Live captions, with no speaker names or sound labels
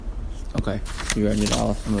Okay, we are in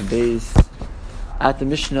Aleph from a base at the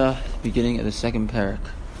Mishnah, beginning of the second parak.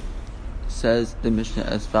 Says the Mishnah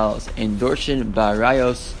as follows: Ein dorshin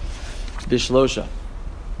ba'arayos bishlosha.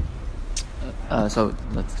 So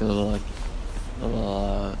let's do a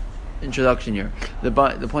little introduction here.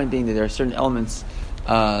 The point being that there are certain elements,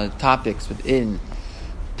 topics within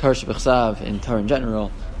Torah Shebechsav and Torah in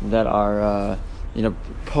general that are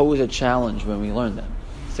pose a challenge when we learn them.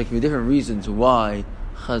 So there can be different reasons why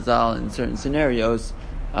Chazal in certain scenarios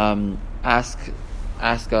ask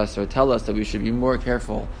us or tell us that we should be more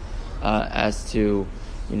careful as to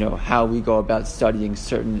how we go about studying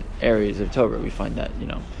certain areas of Torah. We find that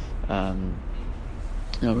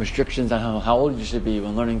restrictions on how old you should be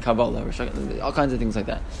when learning Kabbalah, all kinds of things like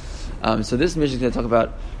that. So this mission is going to talk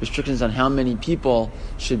about restrictions on how many people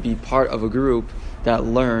should be part of a group that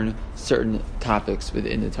learn certain topics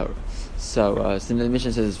within the Torah. So the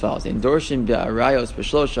mission says as follows: In dorshin be'arayos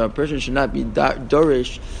b'shlosha, a person should not be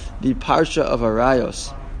dorish the parsha of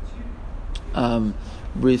arayos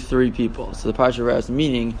with three people. So the parsha of arayos,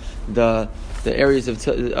 meaning the areas of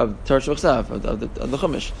Torah Shebechsav, of the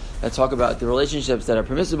Chumash, that talk about the relationships that are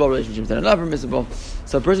permissible, relationships that are not permissible.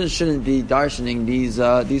 So a person shouldn't be darshaning these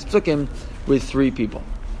psukim with three people.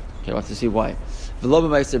 Okay, let's see why. And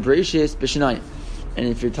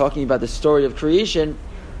if you're talking about the story of creation,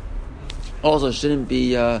 also shouldn't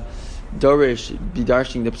be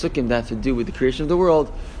darshaning the psukim that have to do with the creation of the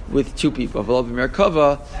world with two people. And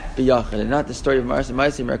not the story of Ma'aser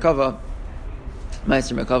Merkava.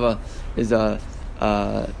 Ma'aser Merkava is a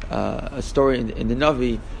story in the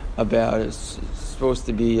Navi about, it's supposed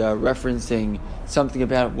to be referencing something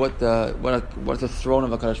about what the throne of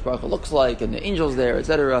HaKadosh Baruch Hu looks like and the angels there,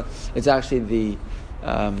 etc. It's actually the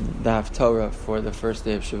Haftorah for the first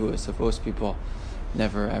day of Shavuos. So most people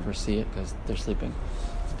never ever see it because they're sleeping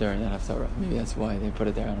during that Haftorah. Maybe that's why they put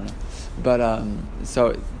it there. I don't know.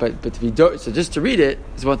 But to be so just to read it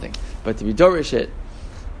is one thing, but to be dorish it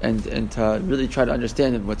and to really try to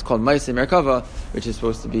understand what's called Ma'aseh Merkava, which is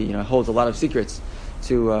supposed to be holds a lot of secrets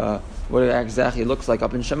to what it exactly looks like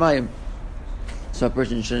up in Shemayim. So a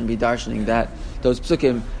person shouldn't be darshaning those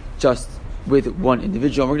psukim just with one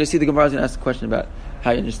individual. And we're going to see the Gemara is going to ask a question about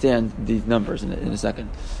how you understand these numbers in a second.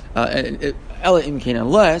 Unless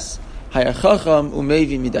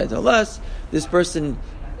this person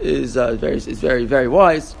is very, very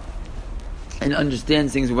wise and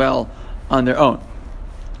understands things well on their own.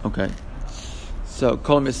 Okay. So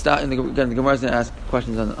again, the Gemara is going to ask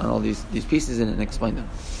questions on all these pieces and explain them.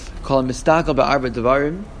 Kol mistakal ba'arba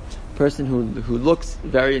devarim, person who looks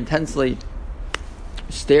very intensely,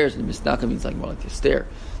 stares, and mistakal means more like to stare,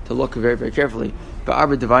 to look very, very carefully.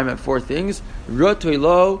 Ba'arba devarim, at four things. Rotoi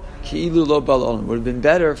lo ki'ilu lo bal olam. Would have been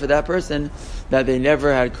better for that person that they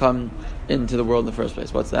never had come into the world in the first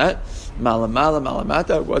place. What's that? Malamala,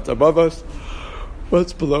 malamata, what's above us,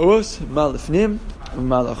 what's below us, malifnim,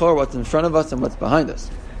 malachor, what's in front of us and what's behind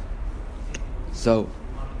us. So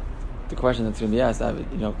the question that's going to be asked,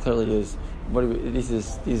 clearly is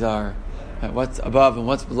these are what's above and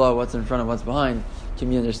what's below, what's in front and what's behind can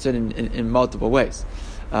be understood in multiple ways.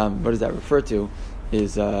 What does that refer to?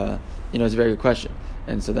 Is it's a very good question,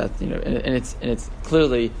 and so that's and it's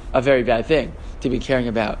clearly a very bad thing to be caring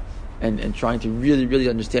about and trying to really, really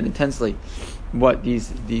understand intensely what these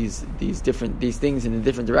things in the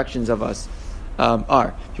different directions of us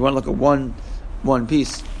are. If you want to look at one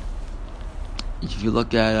piece, if you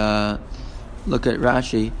look at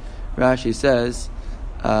Rashi says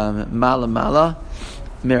mala mala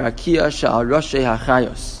merakia sha'al roshei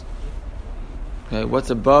hachayos. Okay, what's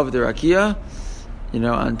above the rakia?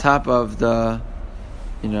 On top of the,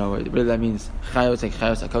 what does that mean? Chayos, like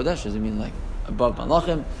chayos hakodesh. Does it mean like above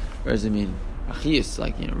malachim, or does it mean achiyos,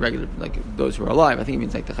 like regular, like those who are alive? I think it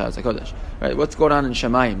means like the chayos hakodesh. Right? What's going on in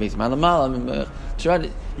Shemayim? Basically,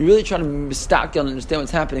 you really try to mistakel and understand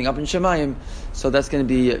what's happening up in Shemayim. So that's going to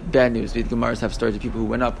be bad news. The Gemaras have stories of people who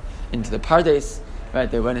went up into the Pardes. Right?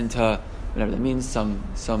 They went into whatever that means, some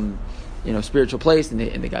spiritual place, and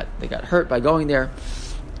they got hurt by going there.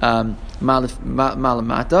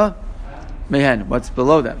 Malamata, mehen, what's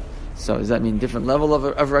below them? So does that mean different level of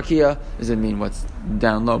rakia? Does it mean what's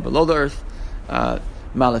down low below the earth?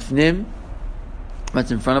 Malifnim, what's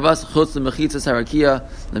in front of us? Chutz l'mechitzas harakia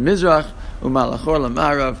lemizrach umalachor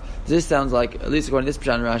lemarav. This sounds like, at least according to this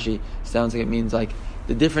Pshat Rashi, sounds like it means like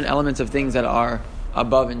the different elements of things that are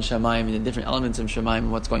above in Shemayim and the different elements of Shemayim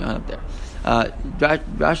and what's going on up there.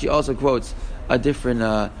 Rashi also quotes a different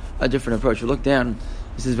approach. We look down.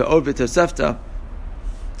 This is Ve'od v'tosefta,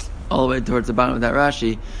 all the way towards the bottom of that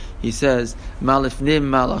Rashi. He says, Malifnim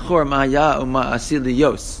malachor ma'ya u'ma'asil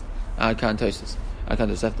yos.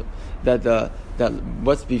 that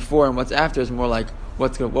what's before and what's after is more like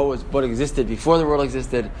what existed before the world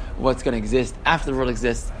existed, what's going to exist after the world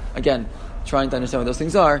exists. Again, trying to understand what those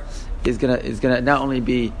things are is gonna not only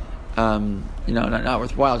be not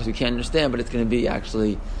worthwhile because we can't understand, but it's going to be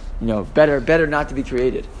actually better not to be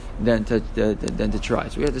created than to try.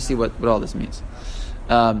 So we have to see what all this means.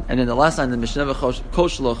 And then the last line, the Mishnah kol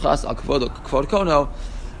shelo chas al kvod kono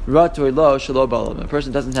ratoi lo shelo balo. A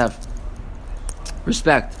person doesn't have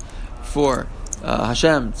respect for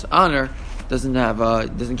Hashem's honor, doesn't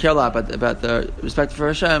care a lot about the respect for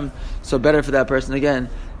Hashem. So better for that person again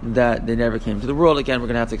that they never came to the world. Again, we're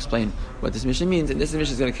going to have to explain what this mission means, and this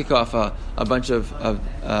mission is going to kick off a bunch of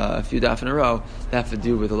a few daf in a row that have to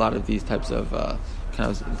do with a lot of these types of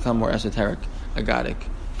some more esoteric, agadic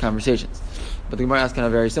conversations. But the Gemara asks kind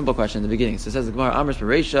of a very simple question in the beginning. So it says the Gemara Amris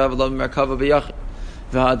Bereisha v'lo merkava b'yachid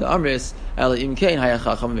v'had Amris ela im kein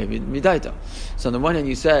hayachacham midaito. So on the one hand,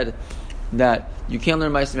 you said that you can't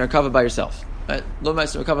learn Ma'aser Merkava by yourself. Right? Lo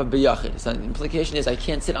Ma'aser Merkava b'yachid. So the implication is I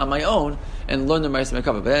can't sit on my own and learn the Ma'aser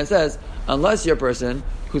Merkava. But then it says unless you're a person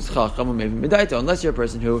who's chacham maybe midaito, unless you're a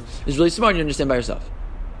person who is really smart and you understand by yourself.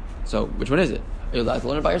 So which one is it? Are you allowed to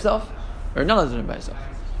learn it by yourself, or not allowed to learn it by yourself?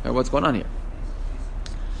 Or what's going on here?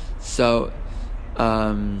 So.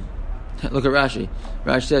 Look at Rashi.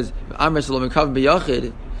 Rashi says, "Amr Salom Merkava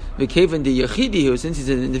b'yachid v'kevan di yachidihu." Since he's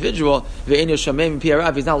an individual, ve'enu shamem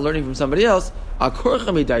pi'arav, he's not learning from somebody else. Akorcha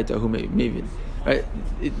midaita who maybe. Right?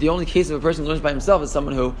 The only case of a person who learns by himself is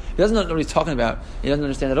someone who he doesn't know what he's talking about. He doesn't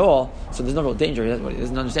understand at all. So there's no real danger. He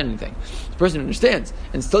doesn't understand anything. The person who understands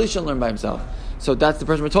and still he shouldn't learn by himself. So that's the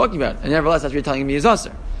person we're talking about. And nevertheless, that's what you're telling me is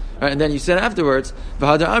usher. Right? And then you said afterwards,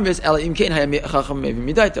 "V'hadar amris ela im kein hayachacham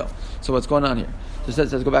midaito." So what's going on here? So it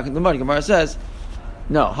says, go back into the money. Gemara says,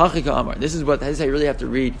 no, hachika amar. This is how you really have to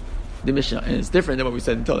read the Mishnah, and it's different than what we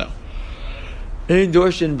said until now. Ein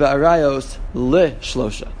dorshin ba'arayos li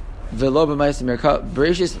shlosha v'lo b'ma'aser merkava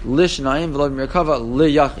bereshis li shnayim v'lo b'merkava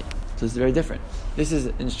li yachid. So it's very different. This is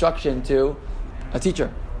instruction to a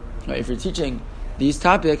teacher. Right? If you're teaching these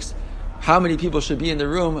topics, how many people should be in the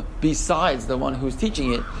room besides the one who's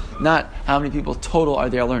teaching it, not how many people total are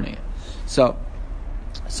there learning it. So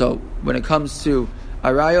when it comes to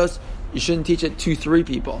Arayos, you shouldn't teach it to 3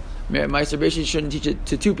 people. Ma'aser Bereishis, you shouldn't teach it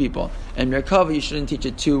to 2 people. And Merkava, you shouldn't teach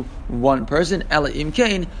it to 1 person. Ela im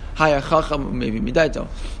kein hayachacham maybe midaito.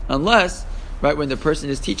 Unless, right, when the person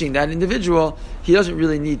is teaching that individual, he doesn't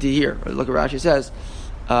really need to hear. Look at Rashi says,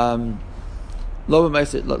 Lo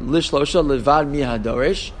b'ma'aser lishlosha levad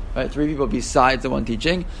mihadorish. Right, 3 people besides the one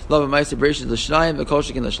teaching. Love Ma'aser Bereishis l'shnayim v'kol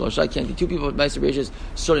shekin l'shlosha. I can't teach 2 people with Ma'aser Bereishis,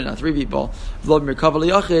 certainly not 3 people. V'lo b'merkava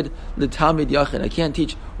l'yachid l'talmid yachid. I can't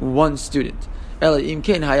teach 1 student. Ela im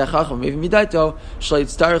kein hayachacham maybe midaito shlo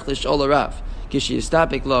yitztarich l'shol harav kishi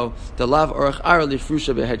yistapik lo delav orach ara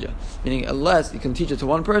lifrusha behedja. Meaning, unless you can teach it to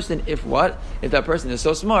 1 person, if that person is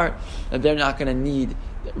so smart that they're not going to need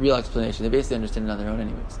real explanation. They basically understand it on their own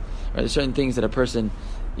anyways. Right? There's certain things that a person,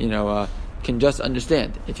 can just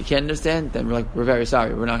understand. If you can't understand, then we're very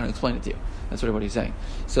sorry. We're not going to explain it to you. That's sort of what he's saying.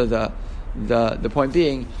 So the point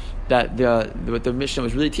being that what the Mishnah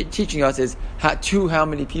was really teaching us is how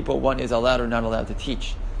many people one is allowed or not allowed to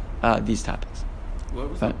teach these topics. What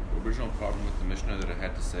was the original problem with the Mishnah that it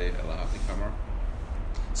had to say Elahati Kamar?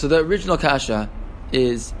 So the original kasha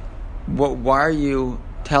is, why are you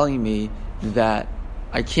telling me that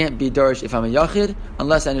I can't be dorish if I'm a yachid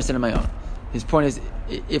unless I understand on my own? His point is,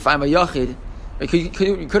 if I'm a yachid, you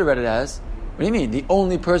could have read it as, what do you mean? The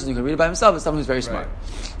only person who can read it by himself is someone who's very smart.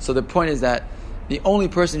 Right. So the point is that the only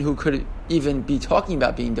person who could even be talking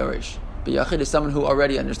about being dorish, but yachid, is someone who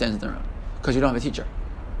already understands their own, because you don't have a teacher.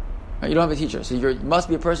 Right? You don't have a teacher, so you must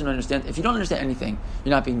be a person who understands. If you don't understand anything,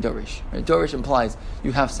 you're not being dorish. Right? Dorish implies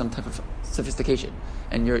you have some type of sophistication,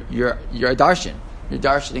 and you're a darshan. You're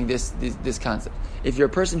darshaning this concept. If you're a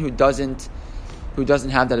person who doesn't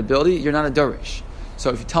have that ability, you're not a dorish. So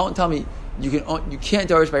if you tell me you can't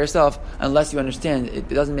dorish by yourself unless you understand, it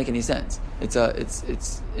doesn't make any sense. It's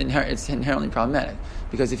inherently problematic,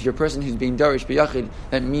 because if you're a person who's being dorish b'yachid,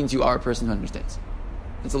 that means you are a person who understands.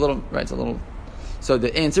 It's a little. So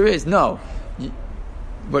the answer is no.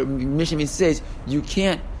 What Mishnah means to say is you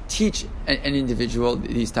can't teach an individual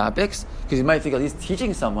these topics, because you might think at least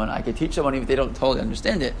teaching someone, I could teach someone even if they don't totally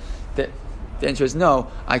understand it. The answer is no.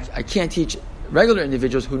 I can't teach regular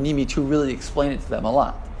individuals who need me to really explain it to them a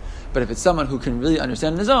lot. But if it's someone who can really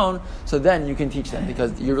understand on his own, so then you can teach them,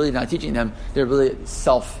 because you're really not teaching them, they're really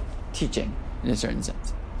self-teaching in a certain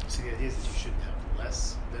sense. So the idea is that you shouldn't have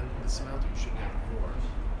less than this amount, or you shouldn't have more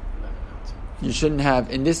than that amount? You shouldn't have,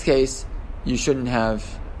 in this case, you shouldn't have...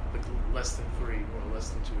 Like less than 3, or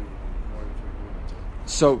less than 2, more than 3, more than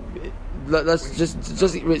So let's just so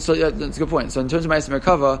that's a good point. So in terms of Ma'aser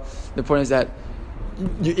Merkava, the point is that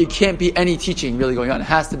it can't be any teaching really going on. It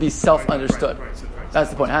has to be self-understood. That's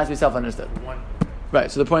the point. It has to be self-understood.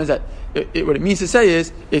 Right. So the point is that what it means to say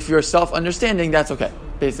is, if you're self-understanding, that's okay.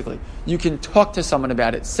 Basically, you can talk to someone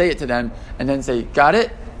about it, say it to them, and then say, "Got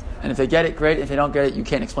it." And if they get it, great. If they don't get it, you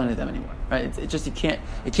can't explain it to them anymore. Right? It just it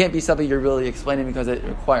can't be something you're really explaining because it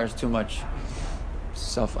requires too much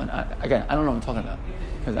again, I don't know what I'm talking about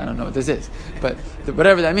because I don't know what this is. But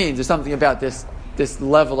whatever that means, there's something about this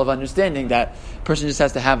level of understanding that a person just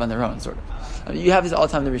has to have on their own, sort of. I mean, you have this all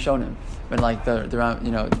the time to be shown him when like the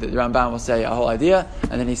Rambam will say a whole idea,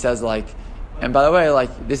 and then he says like, and by the way,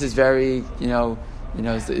 like this is very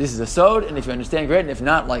this is a sod, and if you understand, great, and if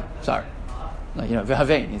not, like sorry, like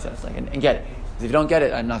v'havein, he says, like and get it. Because if you don't get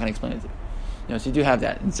it, I'm not going to explain it to you. So you do have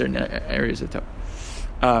that in certain areas of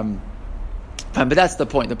Torah. But that's the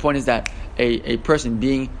point. The point is that a person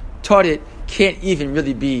being taught it can't even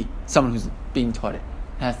really be someone who's being taught it.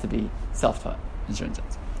 It has to be self-taught in a certain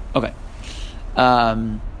sense. Okay.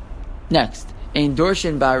 Next. Ein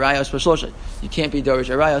dorshin ba'arayos v'shlosha. You can't be dorish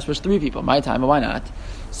arayos for 3 people. My time, why not?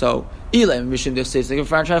 So, Ilay Mishim Dichsev. So I'm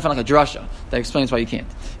trying to find like a drasha that explains why you can't.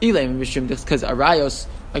 Ilay Mishim Dichsev, because arayos,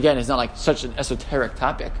 again, is not like such an esoteric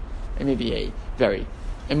topic. It may be a very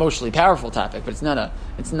emotionally powerful topic, but it's not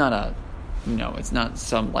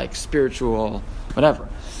some like spiritual whatever.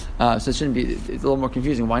 So it shouldn't be. It's a little more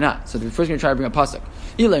confusing. Why not? So we're first going to try to bring a pasuk.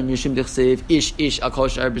 Ilay Mishim Dichsev ish akol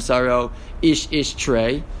shar b'saro ish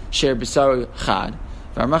trey share b'saro chad.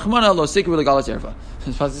 V'armachmana lo sikru legalas erva.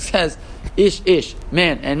 The pasuk says ish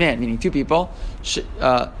man and man, meaning 2 people.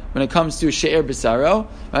 When it comes to she'er b'saro,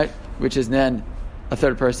 right, which is then a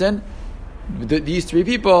 3rd person, these 3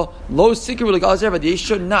 people lo sikru legalas erva. They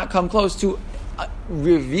should not come close to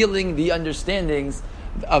revealing the understandings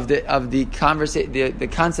of the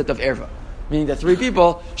concept of erva, meaning that 3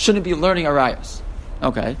 people shouldn't be learning arayos.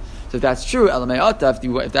 Okay, so if that's true,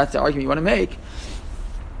 if that's the argument you want to make,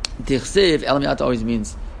 dichsev elamei always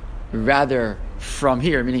means rather from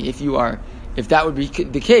here, meaning if that would be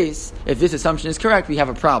the case, if this assumption is correct, we have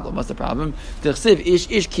a problem. What's the problem? Dichsev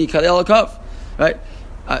ish ki kalel akav, right?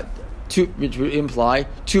 Which would imply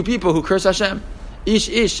 2 people who curse Hashem. Ish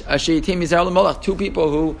asher yitem mizar l'molech, 2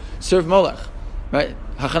 people who serve Molech, right?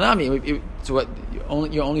 Hachanami. So what?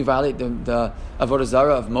 You only violate the avodah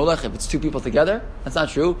zara of Molech if it's 2 people together. That's not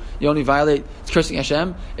true. You only violate cursing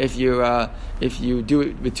Hashem if you do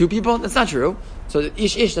it with 2 people. That's not true. So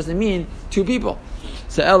ish doesn't mean 2 people.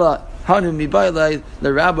 So ella hanu mibaylei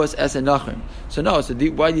lerabos es enachim. So no. So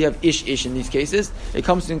why do you have ish in these cases? It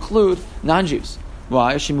comes to include non-Jews.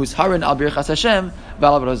 Why? Shimus harin al birchas Hashem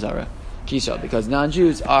v'al avodah zara. Kisha, because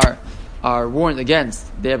non-Jews are warned against.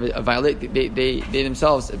 They have a violate. They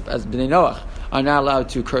themselves, as Bnei Noach, are not allowed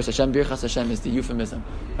to curse Hashem. Birchas Hashem is the euphemism,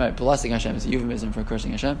 right? Blessing Hashem is the euphemism for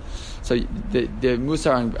cursing Hashem. So the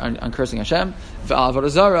musar on cursing Hashem, v'al avodah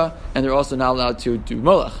zara, and they're also not allowed to do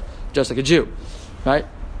molech, just like a Jew, right?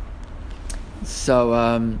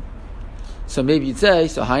 So maybe you'd say,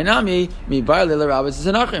 hainami mi bar leila rabbis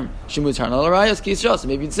zanachim shemuz harnal arayos kisra. So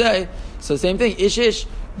maybe you'd say, so same thing. Ish.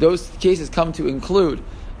 Those cases come to include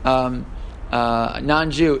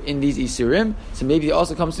non-Jew in these Isurim. So maybe it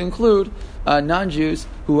also comes to include non-Jews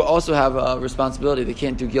who also have a responsibility. They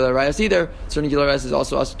can't do Gilui Arayos either. Certainly Gilui Arayos is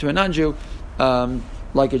also to a non-Jew,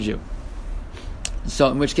 like a Jew. So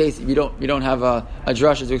in which case, you don't have a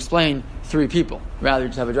drasha to explain 3 people. Rather, you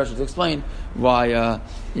just have a drasha to explain why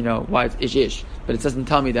it's ish. But it doesn't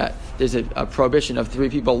tell me that there's a prohibition of 3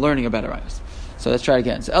 people learning about Arayos. So let's try it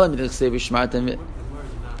again. So elam d'chsev shmartem.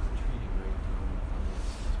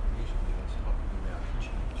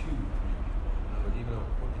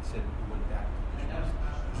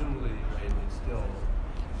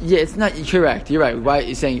 Yeah, it's not correct. You're right. Why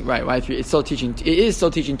you're saying right? Why 3? It's still teaching. It is still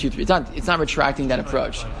teaching 2, 3. It's not retracting that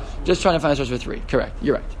approach. Just trying to find a source for 3. Correct.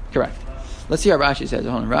 You're right. Correct. Let's see how Rashi says.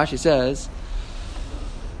 Hold on. Rashi says,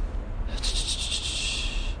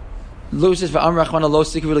 Lo says v'am rachmana lo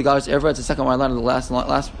tikru legalos erva. It's the second wide line of the last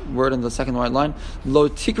word in the second wide line. Lo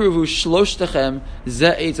tikruvu shloshtekhem ze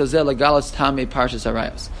eitz ze legalos tamei parshas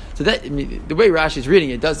harayos. So that the way Rashi is reading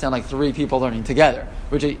it does sound like 3 people learning together,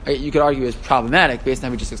 which you could argue is problematic based on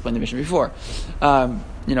how we just explained the mission before.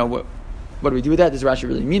 What do we do with that? Does Rashi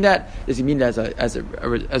really mean that? Does he mean it as a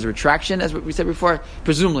retraction, as what we said before?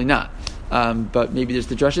 Presumably not. But maybe there's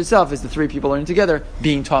the drush itself is the 3 people learning together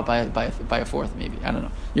being taught by a 4th. Maybe I don't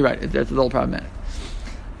know. You're right. That's a little problematic.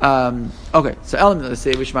 Okay, so element, let's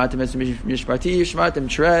say Vishmartim Mishmarti, Vishmartim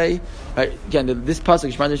Trey. Right, again, this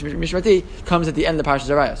pasuk Vishmartim Mishmarti comes at the end of the Parshas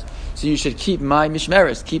Arayos. So you should keep my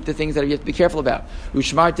mishmeres, keep the things that you have to be careful about.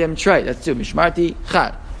 Vishmartim Trey, that's 2. Mishmarti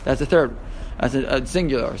Chad, that's the 3rd. That's a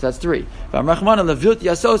singular, so that's 3. Not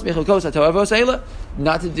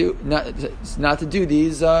to do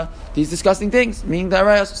these disgusting things, meaning the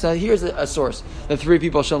Arayos. So here's a source that 3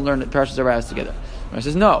 people shall learn Parshas Arayos together. It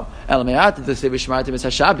says no. To say Vishmartim is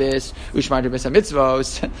HaShabbos, Vishmartim is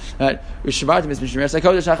HaMitzvos, Vishmartim is Mishmeres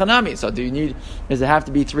HaKodesh HaChanami. So does it have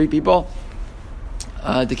to be 3 people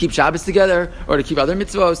to keep Shabbos together or to keep other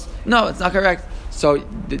mitzvos? No, it's not correct. So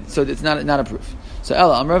it's not a proof. So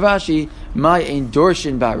Ella Amar Ravashi, my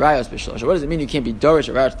endorshin ba'arayos b'shlosha. What does it mean? You can't be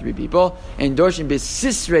dorish arayos to 3 people. Endorshin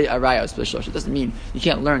b'sisrei arayos b'shlosha. It doesn't mean you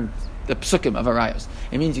can't learn the psukim of arayos.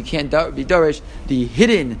 It means you can't be dorish the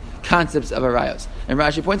hidden concepts of arayos. And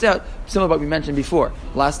Rashi points out, similar to what we mentioned before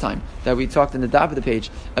last time, that we talked in the top of the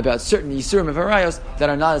page about certain yisurim of arayos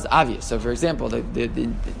that are not as obvious. So, for example,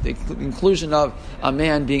 the inclusion of a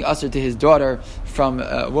man being ushered to his daughter from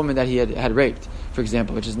a woman that he had raped, for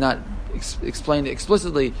example, which is not explained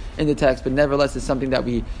explicitly in the text, but nevertheless is something that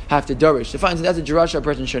we have to dorish. Defines that's a drasha a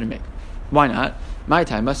person shouldn't make. Why not? My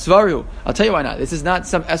time, Svaru. I'll tell you why not. This is not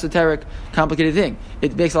some esoteric, complicated thing.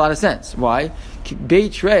 It makes a lot of sense. Why?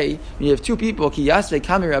 Beitrei, when you have 2 people, Ki Yasve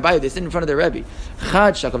Kami Rabbi, they sit in front of their Rebbe.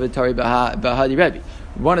 Chad Shakavatari Bahadi Rebbe.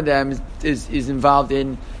 One of them is involved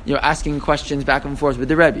in asking questions back and forth with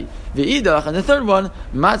the Rebbe. V'idach, and the third one,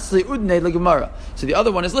 Matzli Udnei Legemara. So the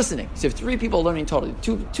other one is listening. So you have 3 people learning totally,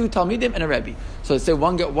 two Talmidim and a Rebbe. So let's say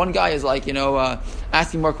one guy is like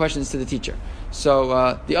asking more questions to the teacher.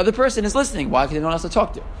 So the other person is listening. Why? Because they don't know else to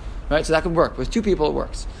talk to, right? So that can work. With 2 people, it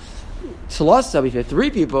works. So if you have 3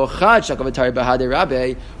 people, one of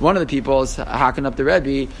the people is hacking up the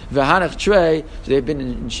Rebbe, so they've been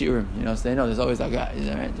in shiurim, so they know there's always that guy.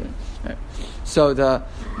 Right? So the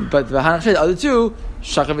other 2,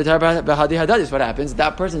 what happens?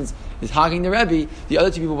 That person is hogging the Rebbe. The other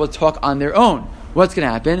 2 people will talk on their own. What's going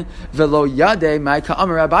to happen? And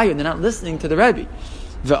they're not listening to the Rebbe.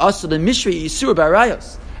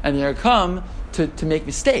 And they're come to make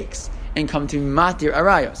mistakes and come to matir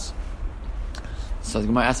arayos. So the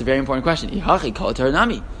Gemara asks a very important question.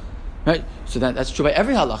 Right? So that's true by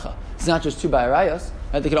every halacha. It's not just true by arayos.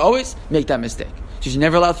 Right? They could always make that mistake. So you should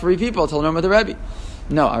never allow 3 people to learn with the Rebbe.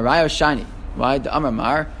 No, arayos shani. Why? The Amar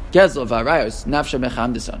Mar gezel v'arayos nafsha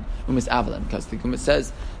mechamdeson umis avalim. Because the Gemara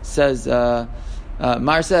says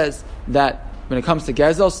Mar says that when it comes to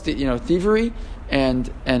gezel, thievery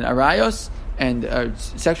and arayos and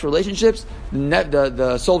sexual relationships,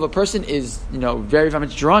 the soul of a person is very, very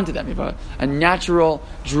much drawn to them. You have a natural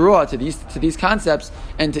draw to these concepts,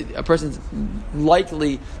 and a person's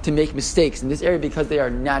likely to make mistakes in this area because they are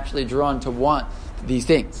naturally drawn to want these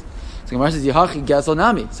things. So Gemara says Yehachi Gezel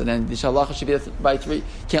Nami. So then the shalacha should be by 3.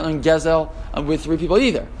 Can't learn Gezel with 3 people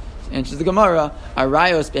either. Answers the Gemara: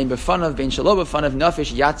 Arayos bein befanav bein shalo befanav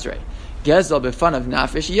nafish yatzrei. Gezel befanav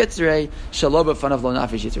nafish yitzrei, shalo befanav lo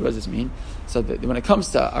nafish yitzrei. What does this mean? So when it comes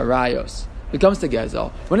to arayos, when it comes to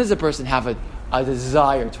gezel, when does a person have a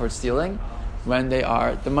desire towards stealing? When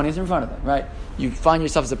the money's in front of them, right? You find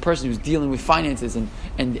yourself as a person who's dealing with finances and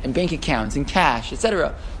bank accounts and cash,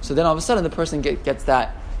 etc. So then all of a sudden the person gets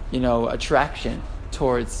that attraction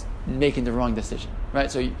towards making the wrong decision,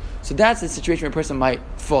 right? So that's the situation where a person might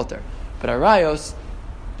falter. But arayos,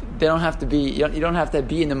 they don't have to be. You don't have to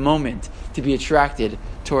be in the moment to be attracted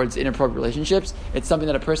towards inappropriate relationships. It's something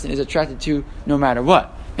that a person is attracted to no matter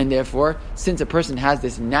what, and therefore, since a person has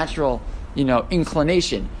this natural,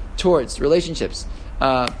 inclination towards relationships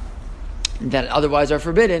that otherwise are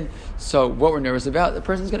forbidden, so what we're nervous about, the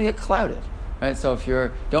person's going to get clouded, right? So if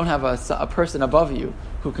you don't have a person above you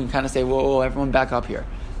who can kind of say, "Whoa, everyone, back up here.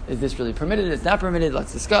 Is this really permitted? It's not permitted.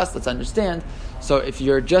 Let's discuss. Let's understand." So if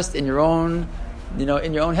you're just in your own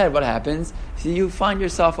in your own head, what happens? So you find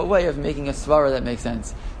yourself a way of making a svara that makes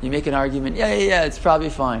sense. You make an argument, yeah, it's probably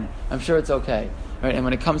fine. I'm sure it's okay. Right? And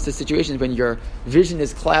when it comes to situations when your vision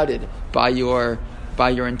is clouded by your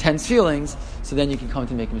intense feelings, so then you can come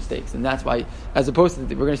to make mistakes. And that's why, as opposed to,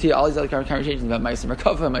 we're going to see all these other conversations about Ma'aser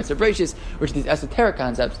Merkava, Ma'aser Bereishis, which are these esoteric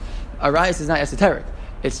concepts. Arayos is not esoteric.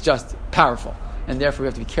 It's just powerful. And therefore we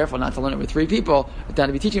have to be careful not to learn it with 3 people, but not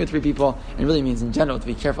to be teaching with 3 people. And it really means in general to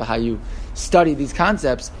be careful how you study these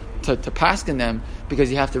concepts to paskin them, because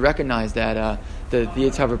you have to recognize that the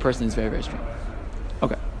yitzhak of a person is very, very strong.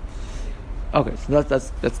 Okay, so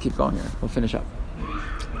let's keep going here. We'll finish up.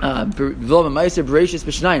 And 2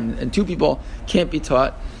 people can't be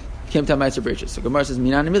taught Ma'aser Bereishis. So Gemara says,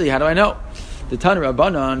 Minan Amili, how do I know? The Tana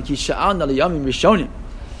Rabbanan ki sha'alna liyamim rishonim.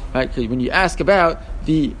 right? Because when you ask about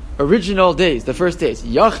the original days, the first days,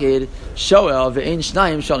 Yachid, Shoel, Ve'ein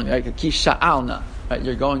Shnayim, Shalom, right? Ki Sha'alna, right?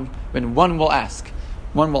 You're going, when one will ask.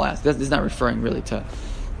 This is not referring really to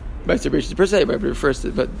Meiser Bereshis per se, but it refers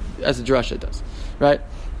to, but as a drasha it does, right?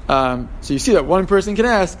 So you see that one person can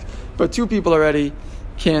ask, but two people already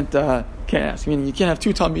can't ask. Meaning you can't have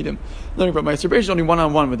two Talmidim learning about Meiser Bereshis, only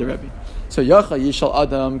one-on-one with the Rebbe. So Yacha Yishal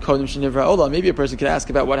Adam Kodem Shenivra Olam. Maybe a person could ask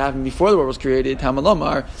about what happened before the world was created.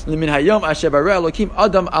 Tamalomar Limin Hayom Asher Bara Elokim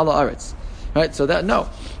Adam Ala Aretz. Right. So that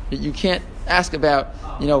you can't ask about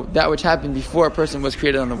that which happened before a person was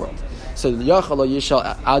created on the world. So Yacha Lo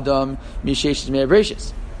Yishal Adam Mishesh Meiser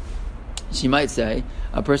Bereshis. She might say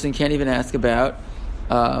a person can't even ask about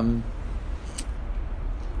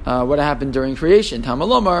what happened during creation.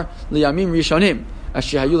 Tamalomar Liyamim Rishonim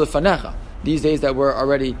Asher Hayu Lefanecha. These days that were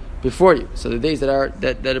already before you. So the days that are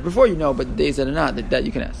before you know, but the days that are not, that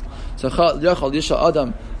you can ask. So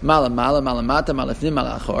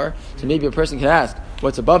maybe a person can ask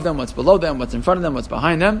what's above them, what's below them, what's in front of them, what's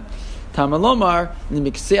behind them.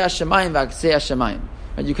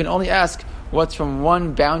 You can only ask what's from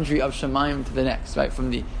one boundary of Shemayim to the next, right? From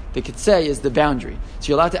the Kitsei is the boundary. So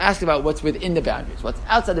you're allowed to ask about what's within the boundaries. What's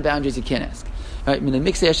outside the boundaries you can't ask. Right? You can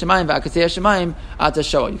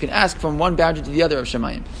ask from one boundary to the other of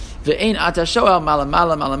Shemayim.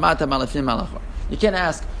 You can't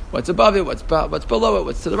ask what's above it, what's below it,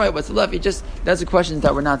 what's to the right, what's to the left. That's the questions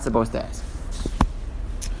that we're not supposed to ask.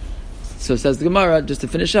 So says the Gemara, just to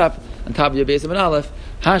finish up, on top of your base of an aleph,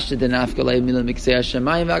 now that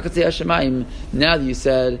you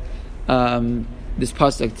said this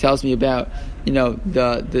pasuk tells me about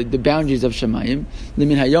the boundaries of Shemayim.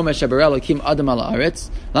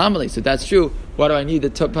 So that's true. What do I need the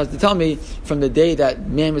pasuk to tell me from the day that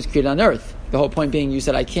man was created on earth? The whole point being, you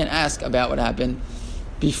said I can't ask about what happened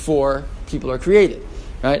before people are created,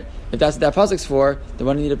 right? If that's what that pasuk's for, then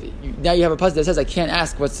what I need now you have a pasuk that says I can't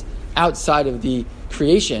ask what's outside of the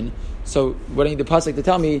creation. So what I need the pasuk to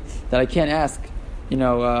tell me that I can't ask,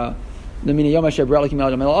 I'm not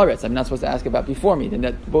supposed to ask about before me. Then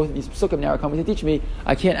that both of these psukim now are coming to teach me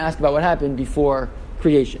I can't ask about what happened before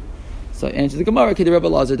creation. So answer the Gemara, Kid Rebbe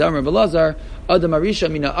Lazar, Dam Rebbe Lazar, Adam Arisha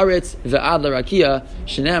mina Aretz ve'ad larakia,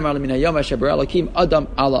 Shenamar mina Yom Asher bara Elokim Adam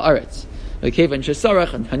ala Aretz. Ve'kevan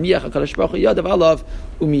shesarach and haniach HaKadosh Baruch Hu yadav alav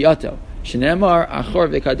umiyato. Shenamar achor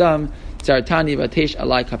ve'kadam tzartani v'ateish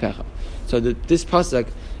alai kapecha. So this pasuk,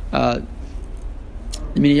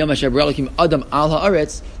 Mina Yom Asher bara Elokim Adam ala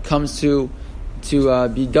Aretz, comes to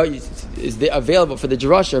be is available for the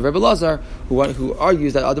Jerusha of Rebbe Lazar, who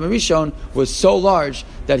argues that Adam Arishon was so large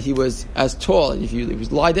that he was as tall. If he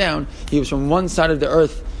was lie down, he was from one side of the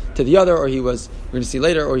earth to the other, or he was, we're going to see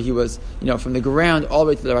later, or he was from the ground all the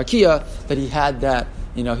way to the Rakia, that he had that,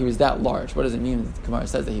 he was that large. What does it mean that the Gemara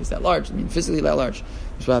says that he was that large? I mean physically that large.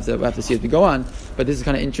 Which we'll have to see as we go on. But this is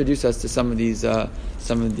kind of introduce us to some of these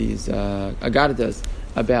agaritas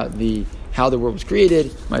about how the world was created,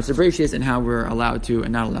 Meiser Bereshis, and how we're allowed to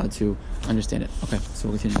and not allowed to understand it. Okay, so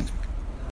we'll continue next week.